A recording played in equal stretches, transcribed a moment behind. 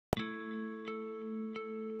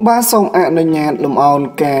Ba sông ạ nơi nhạt lùm ồn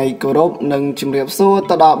cài cổ rộp nâng chùm riệp xua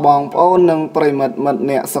ta đọ bóng phô nâng prey mật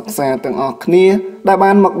nẹ sắc xa từng ọc khnia đã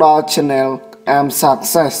ban mặc đo channel am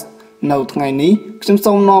success nâu ngày ní chùm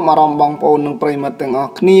sông nó mà rõm bóng phô nâng prey mật từng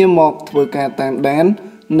ọc khnia mọc thưa ca tạm đen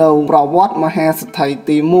nâu rào vót mà ha sẽ thấy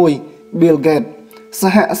tí mùi Bill Gates sẽ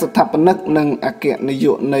hạ sẽ thập nức nâng ạc kiện này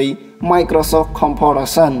dụ này Microsoft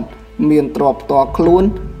Corporation miền trọp tòa khluôn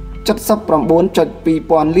chất sắp rõm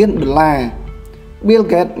 4.2 liên $. Bill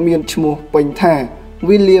Gates miền chmù bình thả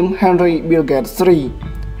William Henry Bill Gates III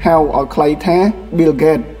hào ở clay thá Bill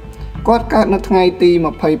Gates quát các nước ngày tì mà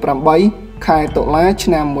phây pram bấy khai tổ lá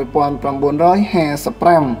năm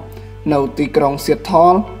 1925 nâu tì krong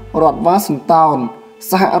Seattle rọt Washington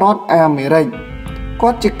xã rọt Americ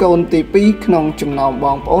quát chỉ côn tì pi knong chùm nòng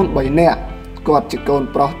bóng ôn bảy nẹ quát chỉ côn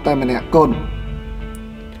pro tay mà nẹ côn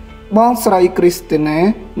bóng sray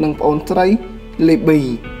Christina nâng ôn sray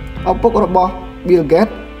Libby ở bốc rô bó Bill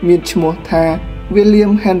Gates miền chmua tha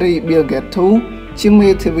William Henry Bill Gates II chiếc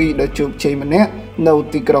mê TV đã chụp chế mà nét nâu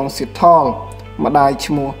tì krong Seattle mà đài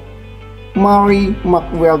chmua Mary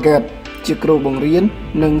McWell Gates chiếc rô bồng riêng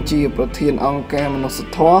nâng chìaប្រធានអង្គការមនុស្ស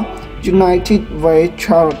ធម៌ United Way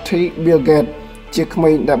Charity Bill Gates chiếcក្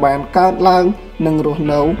មេងដែលបានកើតឡើងនិងរស់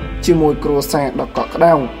នៅជាមួយគ្រួសារដ៏កក់ក្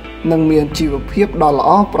ដៅនិងមានជីវភាពដ៏ល្អ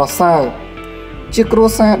ប្រសើរជាគ្រួ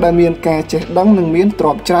សារដែលមានការចេះដឹងនិងមានទ្រ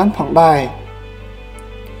ព្យច្រើនផងដែរ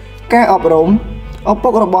ការអប់រំឪពុ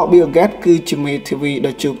ករបស់ Bill Gates គឺជាមេធាវី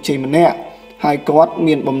ដ៏ជោគជ័យម្នាក់ហើយគាត់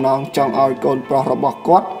មានបំណងចង់ឲ្យកូនប្រុសរបស់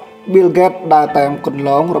គាត់ Bill Gates ដើរតាមគន្ល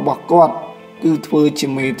ងរបស់គាត់គឺធ្វើជា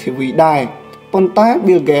មេធាវីដែរប៉ុន្តែ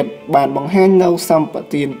Bill Gates បានបង្ហាញនូវសម្ប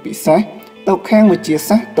ទានពិសេសទៅខាងវិទ្យា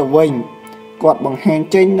សាស្ត្រទៅវិញគាត់បង្ហាញ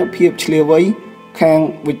ចេញនូវភាពឆ្លាតវៃខាង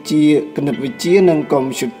វិទ្យាគណិតវិទ្យានិងកុំ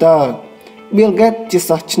ព្យូទ័រ Bill Gates ជា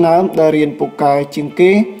សិស្សឆ្នើមដែលរៀនពូកែជាង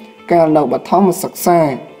គេកាលនៅបឋមសិក្សា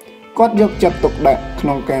គាត់យកចិត្តទុកដាក់ក្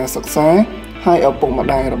នុងការសិក្សាហើយឪពុកម្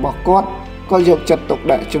ដាយរបស់គាត់ក៏យកចិត្តទុក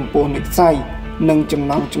ដាក់ចំពោះនិស្ស័យនិងចំ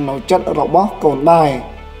ណង់ចំណូលចិត្តរបស់កូនដែរ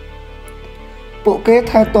ពួកគេ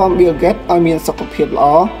ថែទាំ Bill Gates ឲ្យមានសុខភាពល្អ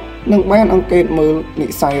និងបានអង្កេតមើលនិ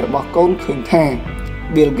ស្ស័យរបស់កូនឃើញថា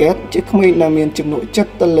Bill Gates ជាក្មេងដែលមានចំណូលចិត្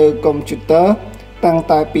តទៅលើកុំព្យូទ័រតាំង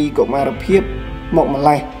តែពីកុមារភាពមកម្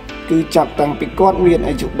លេះគឺចាប់តាំងពីគាត់មាន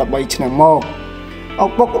អាយុ13ឆ្នាំមកឪ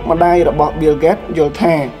ពុកម្ដាយរបស់ Bill Gates យល់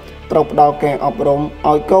ថាត្រូវផ្ដល់ការអប់រំ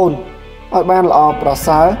ឲ្យកូនឲ្យបានល្អប្រ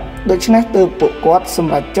សើរដូច្នេះទើបពួកគាត់ស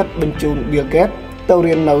ម្រេចចិត្តបញ្ជូន Bill Gates ទៅ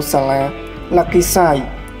រៀននៅសាលា Lakeside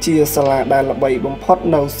ជាសាលាដែលល្បីបំផុត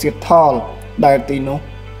នៅ Seattle ដែលទីនោះ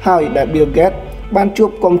ហើយដែល Bill Gates បានជួប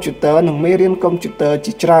កុំព្យូទ័រនិងមេរៀនកុំព្យូទ័រ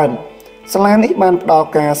ជាច្រើនសាលានេះបានផ្ដល់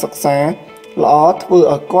ការសិក្សាល្អធ្វើ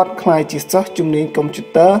ឲ្យគាត់ក្លាយជាសិស្សជំនាញកុំព្យូ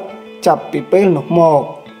ទ័រចាប់ពីពេលនោះមក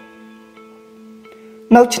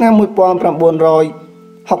នៅឆ្នាំ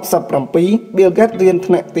1967 Bill Gates រៀន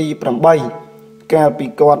ថ្នាក់ទី8កាលពី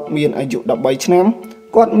គាត់មានអាយុ13ឆ្នាំ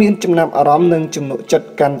គាត់មានចំណាប់អារម្មណ៍និងចំណូលចិត្ត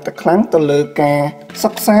កាន់តែខ្លាំងទៅលើការសិ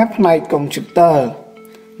ក្សាផ្នែកកុំព្យូទ័រ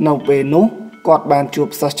នៅពេលនោះគាត់បានជួប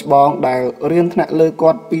សិស្សច្បងដែលរៀនថ្នាក់លើ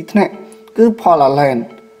គាត់2ថ្នាក់គឺ Paul Allen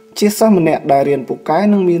ជាសិស្សម្នាក់ដែលរៀនពូកែ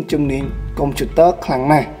និងមានជំនាញកុំព្យូទ័រខ្លាំង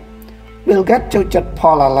ណាស់ Bill Gates ចូលចិត្ត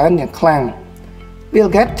Paul Allen យ៉ាងខ្លាំង Bill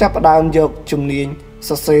Gates ចាប់ផ្ដើមយកជំនាញ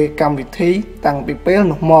សរសេរកម្មវិធីតាំងពីពេល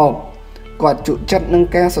នោះមកគាត់ជក់ចិត្តនឹង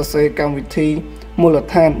ការសរសេរកម្មវិធីមូល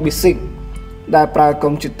ដ្ឋាន Basic ដែលប្រើ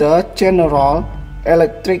កុំព្យូទ័រ General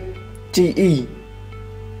Electric GE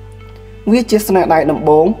វាជាស្នាដៃដំ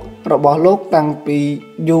បូងរបស់លោកតាំងពី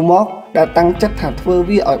យូរមកដែលតាំងចិត្តថាធ្វើ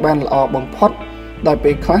វាឲ្យបានល្អបំផុតដោយ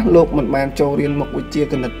ពេលខ្លះលោកមិនបានចូលរៀនមុខវិជ្ជា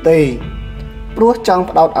គណិតទេព្រោះចង់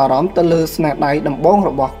ផ្ដោតអារម្មណ៍ទៅលើស្នាដៃដំបូងរ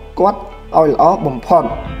បស់គាត់ឲ្យល្អបំផុត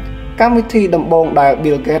កម្មវិធីដំបូងដែល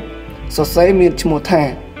Bill Gates សរសេរមានឈ្មោះថា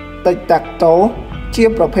Tic-Tac-Toe ជា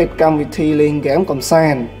ប្រភេទកម្មវិធីលេងហ្គេមកម្សា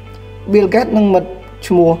ន្ត Bill Gates និងមិត្ត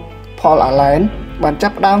ឈ្មោះ Paul Allen បានចា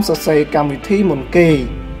ប់ផ្ដើមសរសេរកម្មវិធីមុនគេ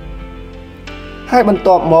ហើយបន្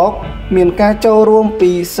ទាប់មកមានការចូលរួម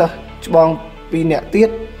ពីសិស្សច្បង2នាក់ទៀត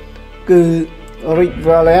គឺ Rick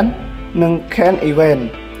Valent និង Ken Evans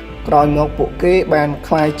ក្រោយមកពួកគេបាន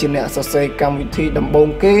ក្លាយជាអ្នកសរសេរកម្មវិធីដំបូង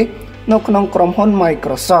គេនៅក្នុងក្រុមហ៊ុន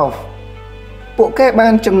Microsoft ពួកគេបា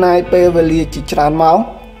នចំណាយពេលវេលាជាច្រើនម៉ោង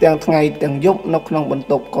ទាំងថ្ងៃទាំងយប់នៅក្នុងបន្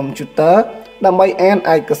ទប់កុំព្យូទ័រដើម្បីអាន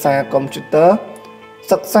ឯកសារកុំព្យូទ័រ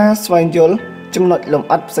សិក្សាស្វែងយល់ចំណុចលម្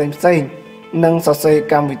អិតផ្សេងៗនិងសរសេរ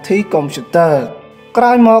កម្មវិធីកុំព្យូទ័រក្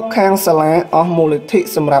រោយមកខាងសាលាអស់មូលនិធិ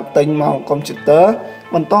សម្រាប់ទិញម៉ោងកុំព្យូទ័រ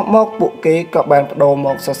បន្ទាប់មកពួកគេក៏បានប្ដូរម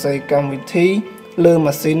កសរសេរកម្មវិធីលើ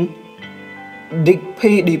ម៉ាស៊ីន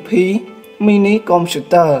DPDP Mini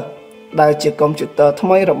Computer ដែលជាកុំព្យូទ័រថ្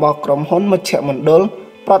មីរបស់ក្រុមហ៊ុនមជ្ឈមណ្ឌល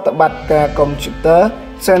ប្រតិបត្តិការកុំព្យូទ័រ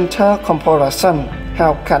Center Comparison ហៅ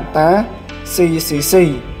កាត់ថា CCC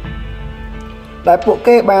ដែលពួក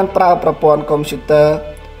គេបានប្រើប្រព័ន្ធកុំព្យូទ័រ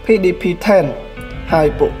PDP-10 ហើយ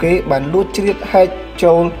ពួកគេបានលួចជ្រៀត hack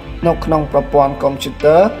ចូលនៅក្នុងប្រព័ន្ធកុំព្យូ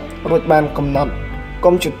ទ័ររួចបានកំណត់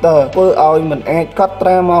កុំព្យូទ័រធ្វើឲ្យមិនអាចកត់ត្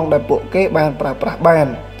រាម៉ោងដែលពួកគេបានប្រើប្រាស់បាន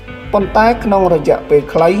ប៉ុន្តែក្នុងរយៈពេល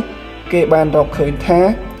ខ្លីគេបានរកឃើញថា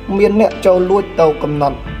មានអ្នកចូលលួចទៅកំណ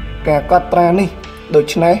ត់ការកត់ត្រានេះដូ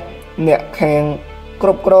ច្នេះអ្នកខាងគ្រ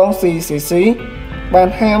ប់គ្រង CCC បាន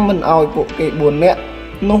ហាមមិនឲ្យពួកគេ4នាក់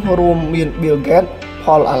នោះរួមមាន Bill Gates,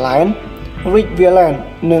 Paul Allen, Rick Wieland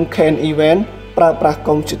និង Ken Evans ប្រើប្រាស់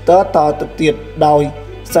កុំព្យូទ័រតទៅទៀតដោយ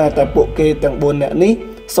សារតែពួកគេទាំង4នាក់នេះ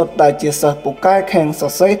សុទ្ធតែជាសិស្សពូកែខាងសរ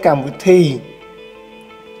សេរកម្មវិធី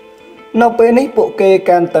នៅពេលនេះពួកគេ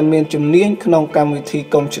កាន់តែមានជំនាញក្នុងកម្មវិធី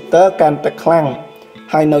កុំព្យូទ័រកាន់តែខ្លាំង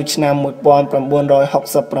ហើយនៅឆ្នាំ1968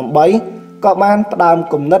ក៏បានផ្ដើម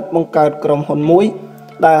គំនិតបង្កើតក្រុមហ៊ុនមួយ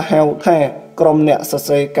ដែលហៅថាក្រុមអ្នកសរ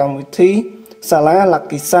សេរកម្មវិធីសាលាលា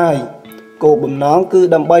គីសាយគោលបំណងគឺ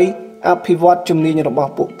ដើម្បីអភិវឌ្ឍជំនាញរប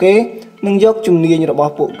ស់ពួកគេនិងយកជំនាញរប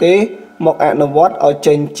ស់ពួកគេមកអនុវត្តឲ្យ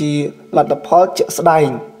ចេញជាលទ្ធផលជាក់ស្ដែង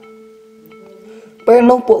ពេល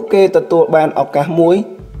នោះពួកគេទទួលបានឱកាសមួយ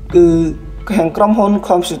គឺខាងក្រុមហ៊ុន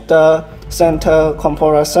Computer Center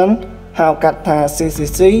Corporation ហៅកាត់ថា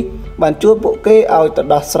CCC បានជួយពួកគេឲ្យទៅ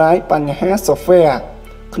ដោះស្រាយបញ្ហា software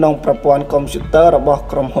ក្នុងប្រព័ន្ធកុំព្យូទ័ររបស់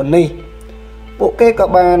ក្រុមហ៊ុននេះពួកគេក៏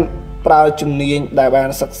បានប្រើជំនាញដែលបាន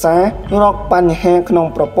សិក្សារកបញ្ហាក្នុង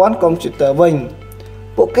ប្រព័ន្ធកុំព្យូទ័រវិញ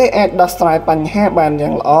ពួកគេអាចដោះស្រាយបញ្ហាបានយ៉ា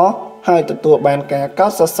ងល្អហើយទទួលបានការកោ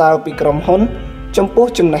តសរសើរពីក្រុមហ៊ុនចំពោះ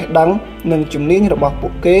ចំណេះដឹងនិងជំនាញរបស់ពួ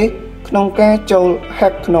កគេក្នុងការចូល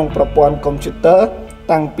hack ក្នុងប្រព័ន្ធកុំព្យូទ័រ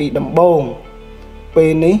តាំងពីដំបូងពេ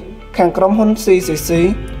លនេះខាងក្រុមហ៊ុន CCC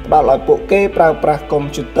ផ្ដល់ឲ្យពួកគេប្រើប្រាស់កុំ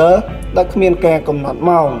ព្យូទ័រដែលគ្មានការកំណត់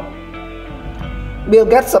ម៉ោង Bill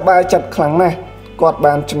Gates សប្បាយចិត្តខ្លាំងណាស់គាត់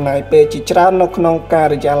បានចំណាយពេលជាច្រើននៅក្នុងកា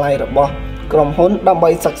រិយាល័យរបស់ក្រុមហ៊ុនដើម្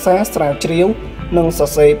បីសិក្សាស្រាវជ្រាវនិងសរ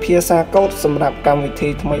សេរភាសាកូដសម្រាប់កម្មវិធី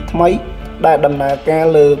ថ្មីៗដែលដំណើរការ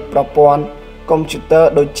លើប្រព័ន្ធកុំព្យូទ័រ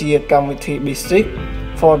ដូចជាកម្មវិធី Basic,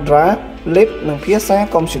 Fordra, Lib និងភាសា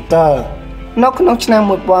កុំព្យូទ័រនៅក្នុងឆ្នាំ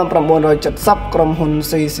1970ក្រុមហ៊ុន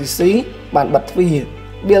CCC បានបិទទ្វារ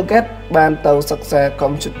Bill Gates បានទៅសិក្សា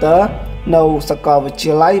កុំព្យូទ័រនៅសាកលវិទ្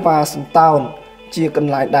យាល័យ Washington ជាក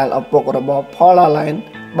ន្លែងដែលឪពុករបស់ Paul Allen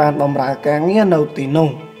បានបម្រើការងារនៅទីនោះ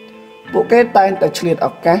ពួកគេតែងតែឆ្លៀតឱ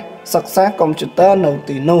កាសសិក្សាកុំព្យូទ័រនៅ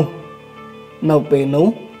ទីនោះនៅពេលនោះ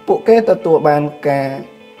ពួកគេទទួលបានការ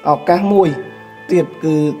ឱកាសមួយទៀត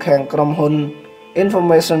គឺខាងក្រុមហ៊ុន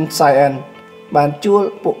Information Science បានជួល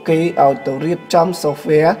ពួកគេឲ្យទៅរៀបចំ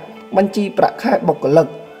software បញ្ជីប្រាក់ខែបុគ្គលិក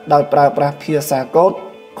ដោយប្រើប្រាស់ភាសាកូដ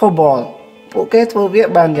COBOL ពួកគេធ្វើវា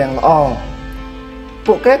បានយ៉ាងល្អ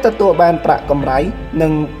ពួកគេទទួលបានប្រាក់កម្រៃនិ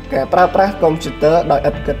ងការប្រើប្រាស់កុំព្យូទ័រដោយ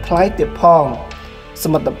ឥតគិតថ្លៃទៀតផងស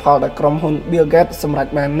មិទ្ធផលដែលក្រុមហ៊ុន Bill Gates សម្រេច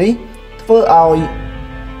បាននេះធ្វើឲ្យ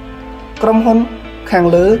ក្រុមហ៊ុនខាង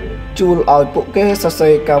លើជួលឲ្យពួកគេសរសេ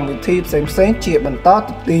រកម្មវិធីផ្សេងៗជាបន្ត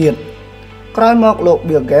ទៅទៀតក្រោយមកលោក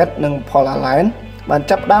Bill Gates និង Paul Allen បាន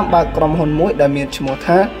ចាប់ផ្ដើមបើកក្រុមហ៊ុនមួយដែលមានឈ្មោះ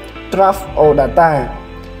ថា Draft O Data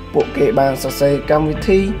ពួកគេបានសរសេរកម្មវិ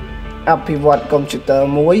ធីអភិវឌ្ឍកុំព្យូទ័រ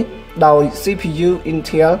មួយដោយ CPU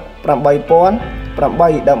Intel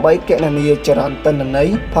 8008 ដើម្បីគណនាចរន្តទិន្នន័យ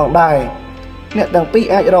ផងដែរអ្នកទាំងពីរ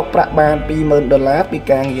អាចរកប្រាក់បាន$20000ពី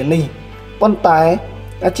ការងារនេះប៉ុន្តែ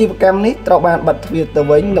អាជីវកម្មនេះត្រូវបានបិទទ្វារទៅ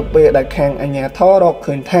វិញនៅពេលដែលខាងអាជ្ញាធររក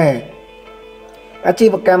ឃើញថាអាជី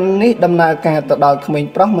វកម្មនេះដំណើរការទៅដោយក្មេង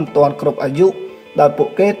ប្រុសមិនទាន់គ្រប់អាយុដោយពួក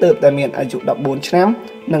គេទើបតែមានអាយុ14ឆ្នាំ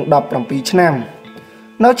និង17ឆ្នាំ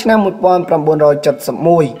នៅឆ្នាំ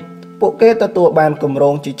1971ពួកគេទទួលបានគម្រោ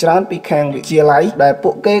ងជាច្រើនពីខាងវិទ្យាល័យដែលពួ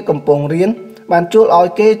កគេកំពុងរៀនបានជួលឲ្យ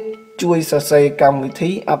គេជួយសរសេរកម្មវិ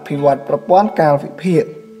ធីអភិវឌ្ឍប្រព័ន្ធកាលវិភាគ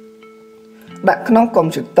ដាក់ក្នុងកុំ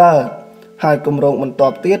ព្យូទ័រហើយគម្រោងបន្ទា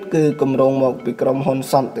ប់ទៀតគឺគម្រោងមកពីក្រុមហ៊ុន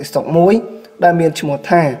សន្តិសុខមួយដែលមានឈ្មោះ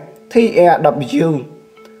ថា TRW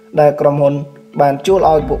ដែលក្រុមហ៊ុនបានជួល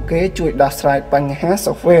ឲ្យពួកគេជួយដោះស្រាយបញ្ហា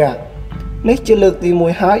software នេះជាលើកទី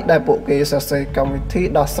1ហើយដែលពួកគេសរសេរកម្មវិធី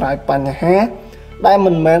ដោះស្រាយបញ្ហាដែល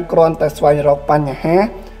មិនមែនគ្រាន់តែស្វែងរកបញ្ហា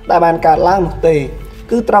ដែលបានកើតឡើងនោះទេ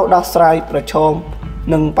គឺត្រូវដោះស្រាយប្រឈម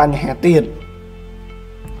នឹងបញ្ហាទៀត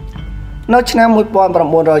នៅឆ្នាំ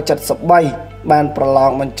1973បានប្រឡ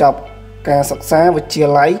ងបញ្ចប់ការសិក្សាវិទ្យា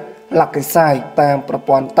ល័យលក្ខិសាយតាមប្រ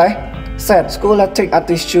ព័ន្ធតេស្ត SAT Scholastic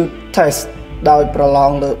Aptitude Test ដោយប្រឡ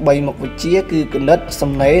ងលើ3មុខវិជ្ជាគឺគណិត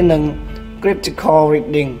សំណេរនិង Critical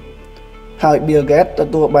Reading ហើយ Bill Gates ទ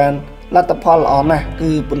ទួលបានលទ្ធផលល្អណាស់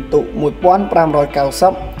គឺពិន្ទុ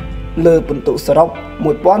1590លើពិន្ទុសរុប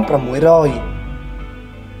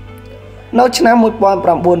1600 នៅឆ្នាំ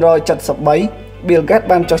1973 Bill Gates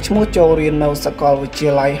បានចុះឈ្មោះចូលរៀននៅសាកលវិទ្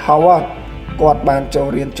យាល័យ Harvard គាត់បានចូល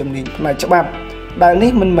រៀនជំនាញផ្នែកច្បាប់ដែល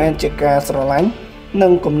នេះមិនមែនជាការស្រឡាញ់និ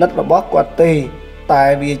ងគំនិតរបស់គាត់ទេតែ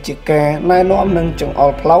វាជាការណែនាំនិងចង្អុ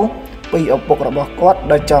លផ្លូវពីឪពុករបស់គាត់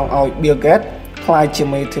ដែលចង់ឲ្យ Bill Gates ក្លាយជា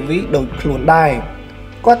មេធាវីដូចខ្លួនដែរ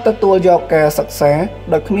គាត់ទទួលយកការសិក្សា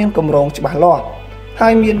ដោយគ្មានគម្រោងច្បាស់លាស់ហើ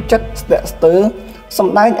យមានចិត្តស្ទាក់ស្ទើរស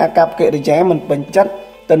ម្ដែងអាកប្បកិរិយាមិនពេញចិត្ត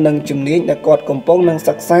ទៅនឹងជំនាញដែលគាត់កំពុងនឹង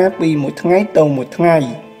សិក្សាពីមួយថ្ងៃទៅមួយថ្ងៃ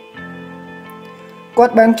គា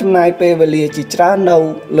ត់បានចំណាយពេលវេលាជាច្រើននៅ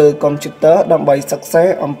លើកុំព្យូទ័រដើម្បីសិក្សា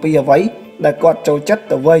អំពីអ្វីដែលគាត់ចូលចិត្ត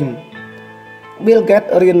ទៅវិញ Bill Gates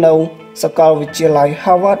រៀននៅសាកលវិទ្យាល័យ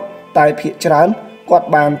Harvard តែភាគច្រើនគាត់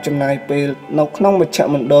បានចំណាយពេលនៅក្នុងមជ្ឈ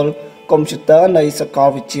មណ្ឌលកុំព្យូទ័រនៃសាកល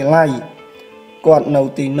វិទ្យាល័យគាត់នៅ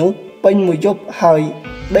ទីនោះពេញមួយយប់ហើយ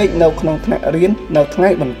ដេកនៅក្នុងថ្នាក់រៀននៅថ្ងៃ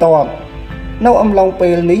បន្ទាប់នៅអំឡុងពេ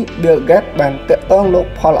លនេះ Bill Gates បានតាក់ទងលោក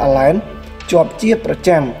Paul Allen ជាប់ជាប្រ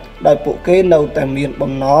ចាំដោយពួកគេនៅតែមាន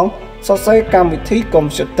បំណងសរសេរកម្មវិធីកុំ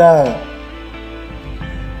ព្យូទ័រ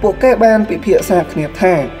ពួកគេបានពិភាក្សាគ្នា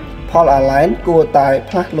ថា Paul Allen គួរតែ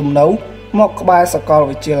ផ្លាស់លំនៅមកក្បែរសាកល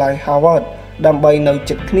វិទ្យាល័យ Harvard ដើម្បីនៅ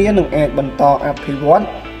ជិតគ្នានឹងអាចបន្តអភិវឌ្ឍ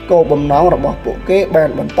គោលបំណងរបស់ពួកគេបាន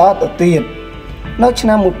បន្តទៅទៀតនៅឆ្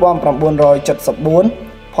នាំ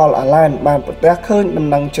1974 Paul Allen បានប្រទះឃើញដំ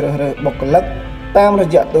ណឹងជ្រើសរើសបុគ្គលិកតាមរ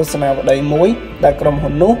យៈទស្សនាវដ្តីមួយដែលក្រុមហ៊ុ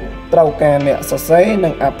ននោះត្រូវការអ្នកសរសេរនិ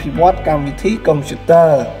ងអភិវឌ្ឍកម្មវិធីកុំព្យូទ័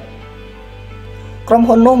រក្រុម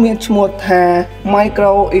ហ៊ុននោះមានឈ្មោះថា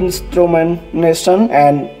Micro Instrumentation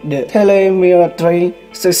and the Telemetry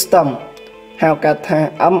System ហៅកាត់ថា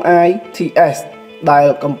MITS ដែល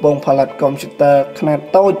កំពុងផលិតកុំព្យូទ័រខ្នាត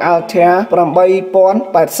តូច Altair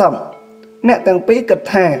 8080អ្នកទាំងពីរគិត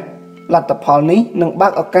ថាលទ្ធផលនេះនឹងបើ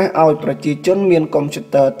កឱកាសឲ្យប្រជាជនមានកុំព្យូ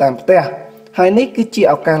ទ័រតាមផ្ទះហើយនេះគឺជា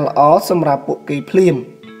ឱកាសល្អសម្រាប់ពួកគេភ្លាម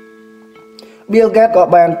Bill Gates ក៏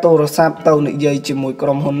បានទូរស័ព្ទទៅនិយាយជាមួយក្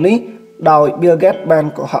រុមហ៊ុននេះដោយ Bill Gates បាន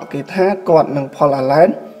កុហកគេថាគាត់និង Paul Allen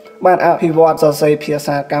បានអភិវឌ្ឍសរសេរភា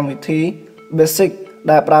សាកម្មវិធី Basic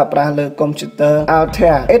ដែលប្រើប្រាស់លើកុំព្យូទ័រ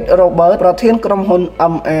Altair Ed Robert ប្រធានក្រុមហ៊ុន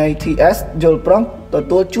MITS យល់ព្រមទ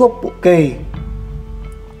ទួលជួបពួកគេ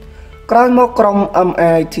ក្រោយមកក្រុម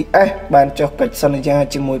MITS បានចុះកិច្ចសន្យា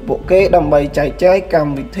ជាមួយពួកគេដើម្បីចែកចាយកម្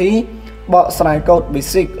មវិធីបកស្រាយកូដ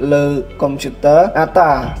Basic លើកុំព្យូទ័រ Ata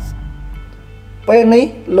ពេលនេះ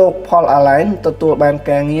លោក Paul Allen ទទួលបាន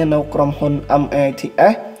ការងារនៅក្រុមហ៊ុន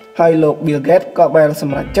MITS ហើយលោក Bill Gates ក៏បានស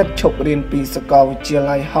ម្រេចចិត្តឈប់រៀនពីសាកលវិទ្យា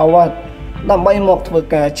ល័យ Harvard ដើម្បីមកធ្វើ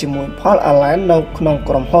ការជាមួយ Paul Allen នៅក្នុង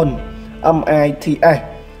ក្រុមហ៊ុន MITS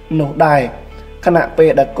នោះដែរខណៈពេល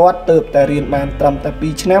ដែលគាត់ទើបតែរៀនបានត្រឹមតែ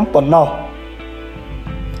2ឆ្នាំប៉ុណ្ណោះ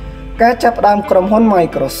ការចាប់ផ្ដើមក្រុមហ៊ុន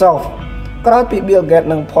Microsoft ក្រោយពី Bill Gates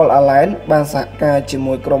និង Paul Allen បានសហការជា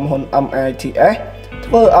មួយក្រុមហ៊ុន MITS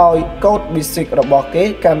ធ្វើឲ្យកូដ Basic របស់គេ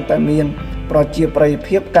កាន់តែមានប្រជាប្រិយ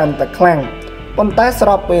ភាពកាន់តែខ្លាំងប៉ុន្តែស្រ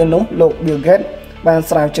បពេលនោះលោក Bill Gates បាន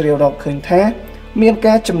ស្រាវជ្រាវរកឃើញថាមាន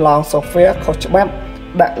ការចម្លង software ខុសច្បាប់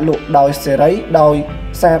ដាក់លក់ដោយសេរីដោយ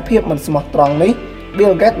សារភាពមិនស្មោះត្រង់នេះ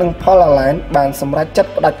Bill Gates និង Paul Allen បានសម្រេចចិត្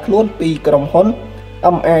តផ្ដាច់ខ្លួនពីក្រុមហ៊ុន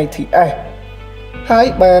MITS ហើយ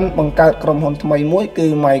បានបង្កើតក្រុមហ៊ុនថ្មីមួយគឺ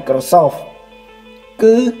Microsoft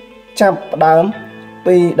គឺចាប់ផ្ដើម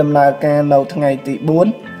ពីដំណើរការនៅថ្ងៃទី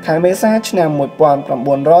4ខែមេសាឆ្នាំ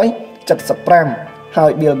1975ហើ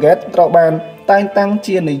យ Bill Gates ត្រូវបានតែងតាំង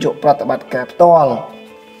ជានាយកប្រតិបត្តិការផ្ទាល់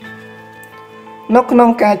នៅក្នុង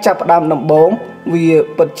ការចាប់ផ្ដើមដំបូងវា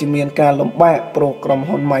ពិតជាមានការលំបាកព្រោះក្រុម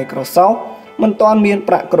ហ៊ុន Microsoft មិនទាន់មាន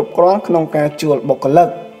ប្រាក់គ្រប់គ្រាន់ក្នុងការជួលបុគ្គលិក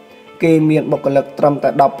គេមានបុគ្គលិកត្រឹមតែ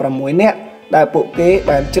16នាក់ដែលពួកគេ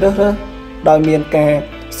បានជ្រើសរើសដោយមានការ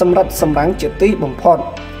សម្រិតសម្រាំងជាទីបំផុត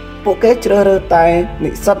ពួកគេជ្រើសរើសតែ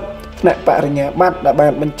និស្សិតថ្នាក់បរិញ្ញាបត្រដែលបា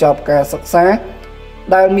នបញ្ចប់ការសិក្សា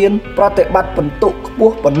ដែលមានប្រតិបត្តិពិន្ទុខ្ព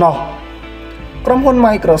ស់ប៉ុណ្ណោះក្រុមហ៊ុន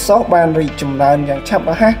Microsoft បានរីកចម្រើនយ៉ាងឆាប់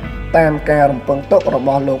រហ័សតាមការរំពឹងទុករប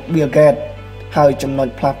ស់លោក Bill Gates ហើយចំណុច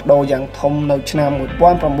ផ្លាស់ប្ដូរយ៉ាងធំនៅឆ្នាំ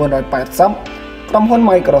1980ក្រុមហ៊ុន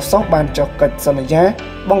Microsoft បានចុះកិច្ចសន្យា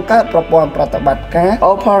បង្កើតប្រព័ន្ធប្រតិបត្តិការ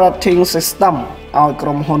operating system ឲ្យក្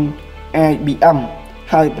រុមហ៊ុន IBM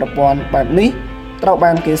ហើយប្រព័ន្ធបែបនេះត្រូវ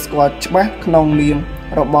បានគេស្គាល់ច្បាស់ក្នុងនាម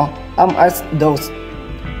របស់ MS-DOS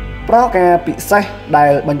ប្រការពិសេសដែ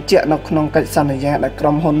លបញ្ជាក់នៅក្នុងកិច្ចសន្យាដែលក្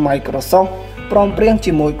រុមហ៊ុន Microsoft ព្រមព្រៀង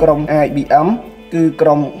ជាមួយក្រុម IBM គឺក្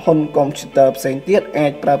រុមហ៊ុនកុំព្យូទ័រផ្សេងទៀតអា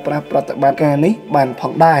ចប្រើប្រាស់ប្រតិបត្តិការនេះបានផ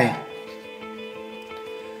ងដែរ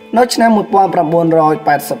នៅឆ្នាំ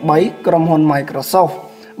1983ក្រុមហ៊ុន Microsoft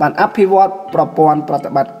បានអភិវឌ្ឍប្រព័ន្ធប្រតិ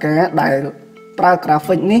បត្តិការដែលប្រើ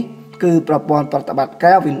graphic នេះគឺប្រព័ន្ធប្រតិបត្តិ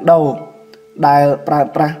ការ Windows ដែលប្រើ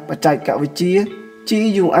ប្រាស់បច្ចេកវិទ្យា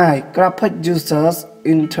GUI Graphic User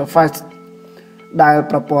Interface ដែល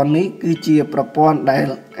ប្រព័ន្ធនេះគឺជាប្រព័ន្ធដែល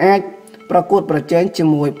អាចប្រកួតប្រជែងជា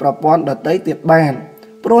មួយប្រព័ន្ធដទៃទៀតបាន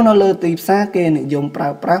ព្រោះនៅលើទីផ្សារគេនិយមប្រើ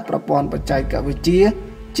ប្រាស់ប្រព័ន្ធបច្ចេកវិទ្យា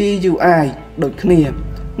GUI ដូចគ្នា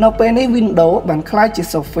នៅពេលនេះ Windows បានក្លាយជា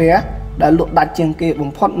software ដែលលក់ដាច់ជាងគេ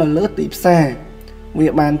បំផុតនៅលើទីផ្សារវា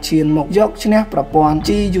បានឈានមកយកឈ្នះប្រព័ន្ធ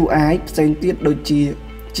GUI ផ្សេងទៀតដូចជា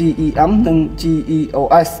GEM និង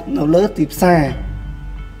GEOS នៅលើទីផ្សារ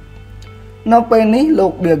នៅពេលនេះលោ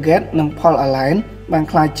ក Bill Gates និង Paul Allen បាន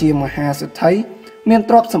ក្លាយជាមហាសេដ្ឋីមាន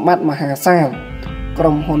ទ្រព្យសម្បត្តិមហាសាលក្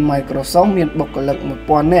រុមហ៊ុន Microsoft មានបុគ្គលិក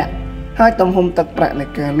 1000 នាក់ហើយទំហំទឹកប្រាក់នៃ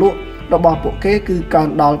ការលក់របស់ពួកគេគឺកើន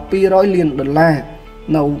ដល់$200 លាន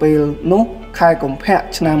នៅពេលនោះខែកុម្ភៈ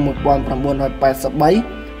ឆ្នាំ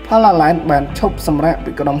 1983 Paul Allen បានឈប់សម្រាក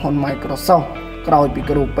ពីក្រុមហ៊ុន Microsoft ក្រោយពី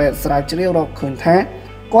គ្រូពេទ្យស្រាវជ្រាវរកឃើញថា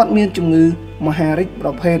គាត់មានជំងឺមហារីកប្រ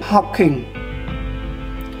ភេទ Hawking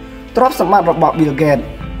ទ្រព្យសម្បត្តិរបស់ Bill Gates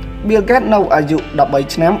នៅអាយុ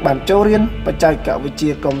 13 ឆ្នាំបានចូលរៀនបច្ចេកវិទ្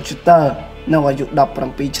យាកុំព្យូទ័រនៅអាយុ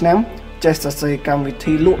 17 ឆ្នាំចេះសរសេរកម្មវិ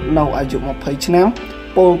ធីលក់នៅអាយុ 20 ឆ្នាំ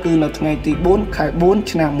ពលគឺនៅថ្ងៃទី 4 ខែ 4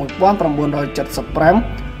 ឆ្នាំ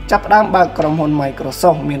 1975 ចាប់ផ្ដើមបើកក្រុមហ៊ុន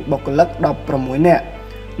Microsoft មានបុគ្គលិក 16 នាក់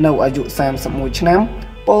នៅអាយុ 31 ឆ្នាំ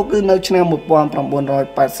ពលគឺនៅឆ្នាំ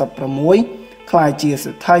 1986 ក្លាយជា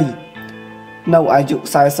សេដ្ឋីនៅអាយុ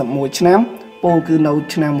 41 ឆ្នាំពលគឺនៅ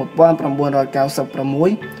ឆ្នាំ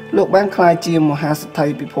 1996 លោកបានក្លាយជាមហាសេដ្ឋី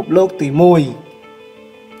ពិភពលោកទី 1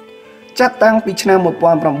 ចាប់តាំងពីឆ្នាំ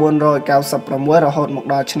 1996 រហូតមក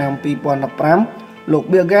ដល់ឆ្នាំ 2015 លោក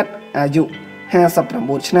Bill Gates អាយុ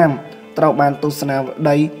 59 ឆ្នាំត្រូវបានទស្សនាវដ្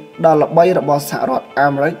តីដ៏ល្បីរបស់សហរដ្ឋអា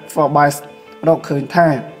មេរិក Forbes រកឃើញថា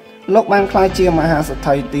លោកបានក្លាយជាមហាសេដ្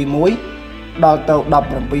ឋីទី 1 ដល់ទៅ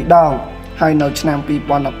 17 ដងហើយនៅឆ្នាំ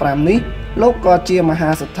 2015 នេះលោកក៏ជាមហា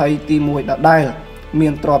សេដ្ឋីទី 1 ដដែលមា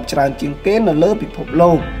នទ្រព្យច្រើនជាងគេនៅលើពិភព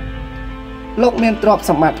លោកមានទ្រព្យ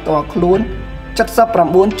សម្បត្តិផ្ទាល់ខ្លួន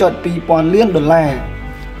 79.2 ពាន់លានដុល្លារ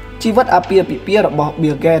ជីវិតអាពាហ៍ពិពាហ៍របស់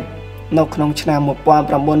Bill Gates នៅក្នុងឆ្នាំ 1994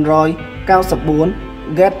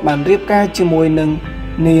 Gates បានរៀបការជាមួយនឹង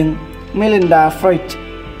នាង Melinda Fritz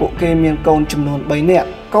ពួកគេមានកូនចំនួន 3 នាក់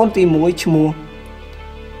កូនទី 1 ឈ្មោះ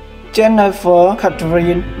Jennifer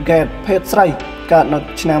Catherine Gates ភេទស្រីកើតនៅ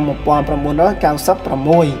ឆ្នាំ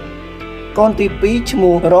 1996 កូនទី 2 ឈ្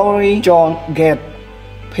មោះ Rory John Gates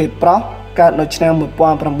ភេទប្រុសកើតនៅឆ្នាំ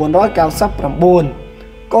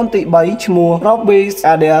 1999 កូនទី 3 ឈ្មោះ Robbie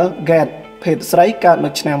Adele Gates ភេទស្រីកើតនៅ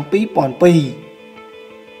ឆ្នាំ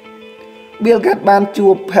 2002 Bill Gates បានជួ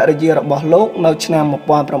បភរិយារបស់លោកនៅឆ្នាំ 1987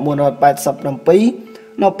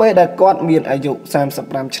 នៅពេលដែលគាត់មានអាយុ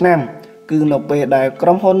 35 ឆ្នាំគឺនៅពេលដែលក្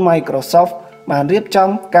រុមហ៊ុន Microsoft បានរៀបចំ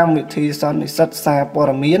កម្មវិធីសន្និសីទសារព័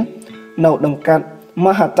ត៌មាននៅដង្កាត់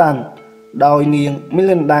Manhattan ដោយនាង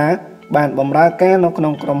Melinda បានបម្រើការនៅក្នុ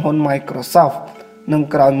ងក្រុមហ៊ុន Microsoft និង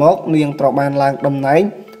ក្រោយមកនាងត្រូវបានឡើងតំណែង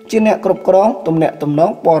ជាអ្នកគ្រប់គ្រងទំនាក់ទំន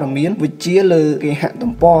ងព័ត៌មានវិទ្យាលើគេហ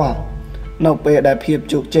ទំព័រនៅពេលដែលភាព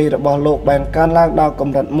ជោគជ័យរបស់លោកបានកើនឡើងដល់ក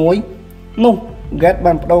ម្រិតមួយនោះ Gates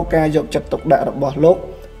បានបដូរការយកចិត្តទុកដាក់របស់លោក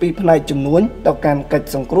ពីផ្នែកជំនួញទៅកាន់កិច្ច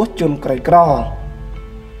សង្គ្រោះជនក្រីក្រ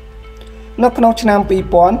នៅក្នុងឆ្នាំ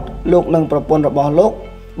 2000 លោកនិងប្រពន្ធរបស់លោក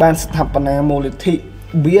បានស្ថាបនាមូលនិធិ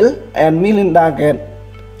Bill and Melinda Gates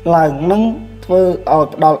ឡើងនឹងធ្វើឲ្យ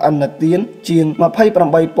ផ្ដល់អនុទានជាង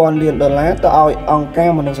 $28,000 លានទៅឲ្យអង្គការ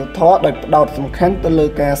មនុស្សធម៌ដោយផ្ដោតសំខាន់ទៅលើ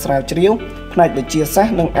ការស្រាវជ្រាវផ្នែកវិទ្យាសាស្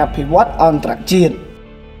ត្រនិងអភិវឌ្ឍន៍អន្តរជាតិ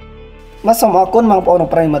បាទសូមអរគុណបងប្អូននិង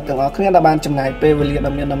ប្រិយមិត្តទាំងអស់គ្នាដែលបានចំណាយពេលវេលា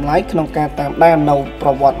ដ៏មានតម្លៃក្នុងការតាមដាននៅប្រ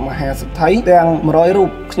វត្តិមហាសេដ្ឋីទាំង 100 រូប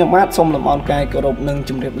ខ្ញុំបាទសូមលំអរកាយគោរពនិង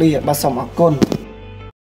ជម្រាបលាបាទសូមអរគុណ